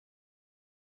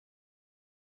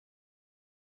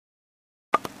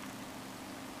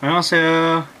And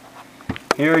also,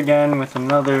 here again with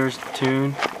another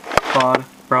tune called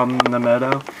From the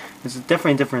Meadow. It's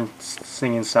definitely a different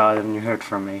singing style than you heard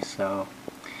from me, so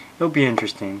it'll be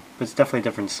interesting. But it's definitely a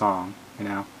different song, you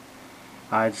know.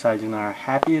 I decided to do our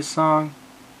happiest song.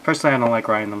 Personally, I don't like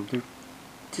writing them.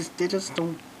 They just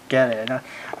don't get it. I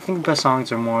think the best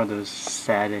songs are more of those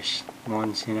saddish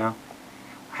ones, you know.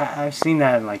 I've seen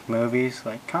that in like movies.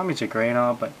 Like comedies are great and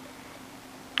all, but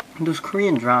those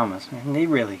Korean dramas, man, they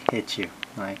really hit you.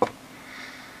 Like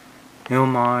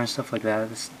Ilmar and stuff like that.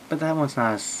 But that one's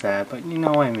not as sad. But you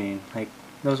know what I mean. Like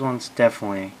those ones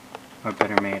definitely are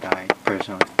better made, I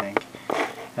personally think.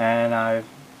 And I'm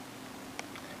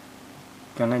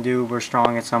gonna do We're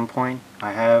Strong at some point.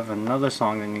 I have another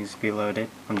song that needs to be loaded.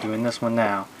 I'm doing this one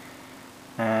now.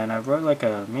 And I wrote like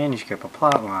a manuscript, a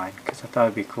plot line, because I thought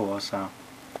it'd be cool. So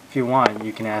if you want,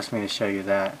 you can ask me to show you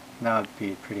that. That would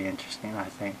be pretty interesting, I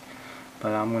think.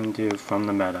 But I'm going to do From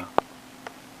the Meadow.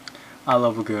 I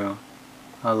love a girl.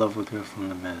 I love a girl from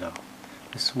the meadow.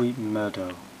 The sweet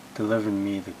meadow delivered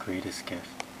me the greatest gift.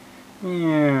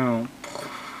 Meow.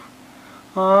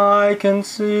 I can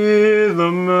see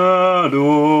the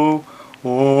meadow.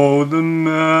 Oh, the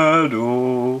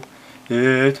meadow.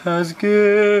 It has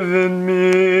given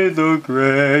me the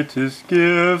greatest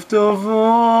gift of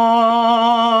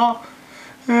all.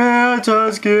 It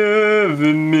has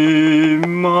given me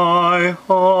my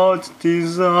heart's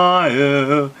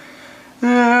desire.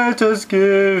 It has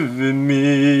given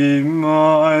me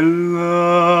my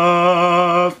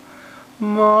love.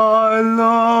 My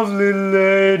lovely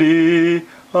lady,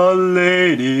 a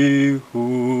lady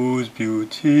whose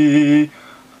beauty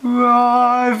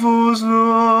rivals the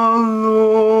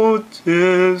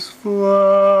lotus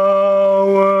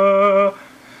flower.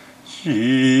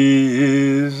 She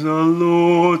is a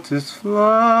lotus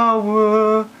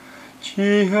flower.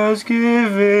 She has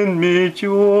given me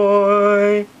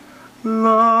joy.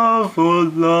 Love,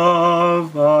 oh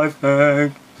love, I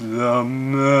thank the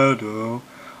meadow.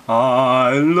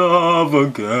 I love a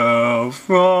girl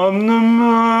from the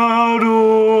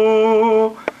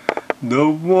meadow. The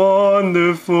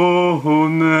wonderful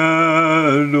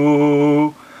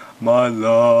meadow. My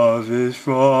love is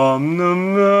from the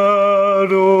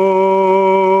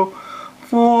meadow.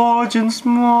 Fortune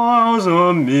smiles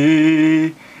on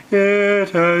me.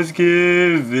 It has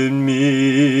given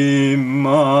me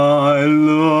my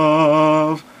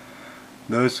love.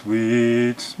 The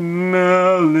sweet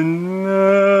smelling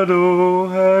meadow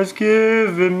has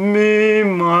given me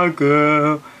my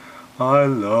girl. I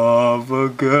love a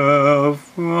girl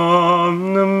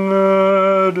from the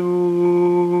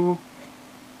meadow.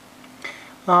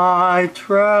 I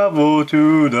travel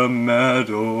to the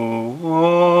meadow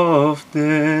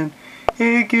often.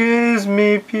 It gives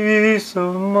me peace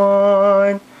of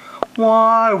mind.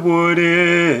 Why would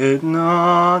it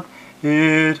not?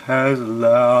 It has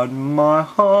allowed my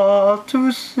heart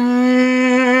to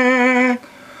sing.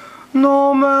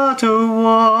 No matter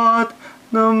what,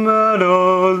 the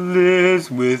meadow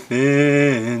lives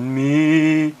within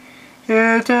me.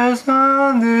 It has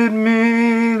handed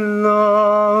me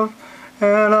love,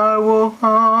 and I will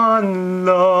hand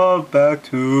love back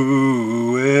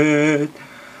to it.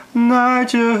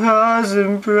 Nature has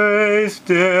embraced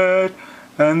it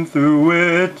and threw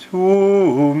it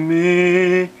to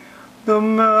me. The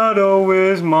meadow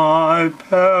is my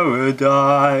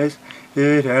paradise.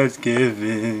 It has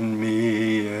given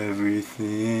me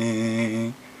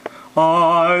everything.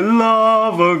 I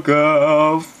love a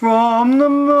girl from the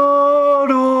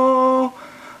meadow,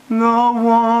 the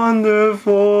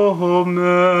wonderful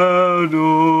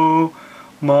meadow.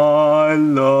 My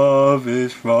love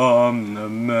is from the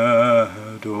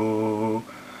meadow.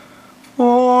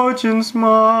 Fortune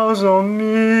smiles on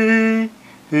me.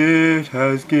 It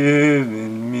has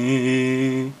given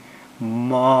me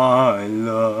my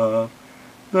love.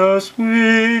 The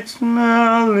sweet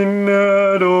smelling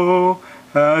meadow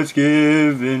has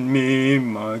given me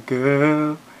my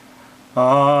girl.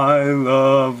 I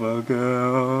love a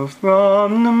girl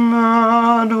from the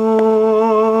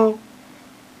meadow.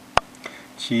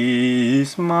 She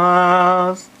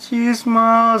smiles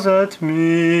at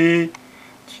me.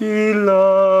 She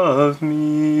loves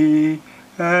me,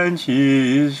 and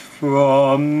she's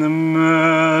from the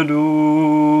meadow.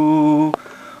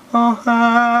 Her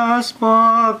hair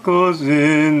sparkles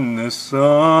in the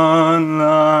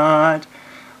sunlight.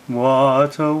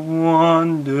 What a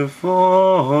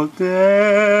wonderful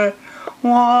day.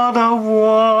 What a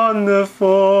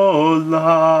wonderful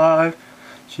life.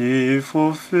 She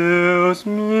fulfills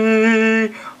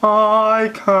me. I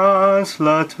can't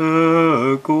let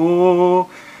her go.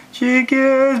 She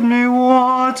gives me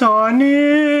what I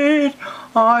need.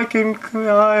 I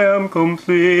I am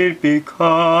complete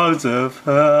because of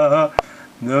her.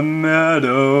 The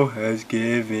meadow has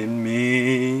given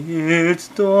me its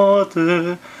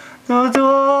daughter, the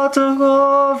daughter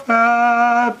of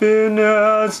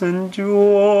happiness and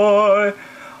joy.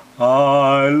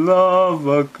 I love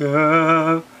a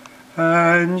girl,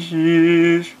 and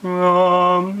she's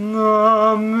from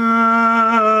the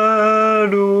meadow.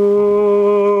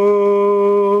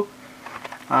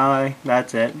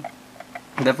 That's it.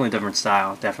 Definitely different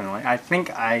style, definitely. I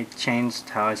think I changed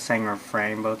how I sang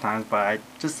refrain both times, but I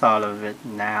just thought of it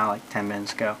now, like 10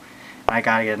 minutes ago. I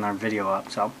gotta get another video up,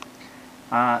 so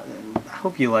I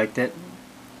hope you liked it.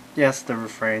 Yes, the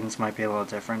refrains might be a little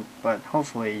different, but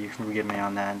hopefully you can forgive me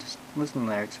on that and just listen to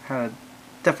the lyrics.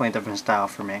 Definitely a different style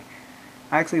for me.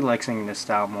 I actually like singing this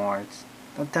style more. It's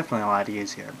definitely a lot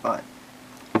easier, but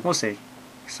we'll see.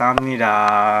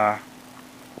 감사합니다.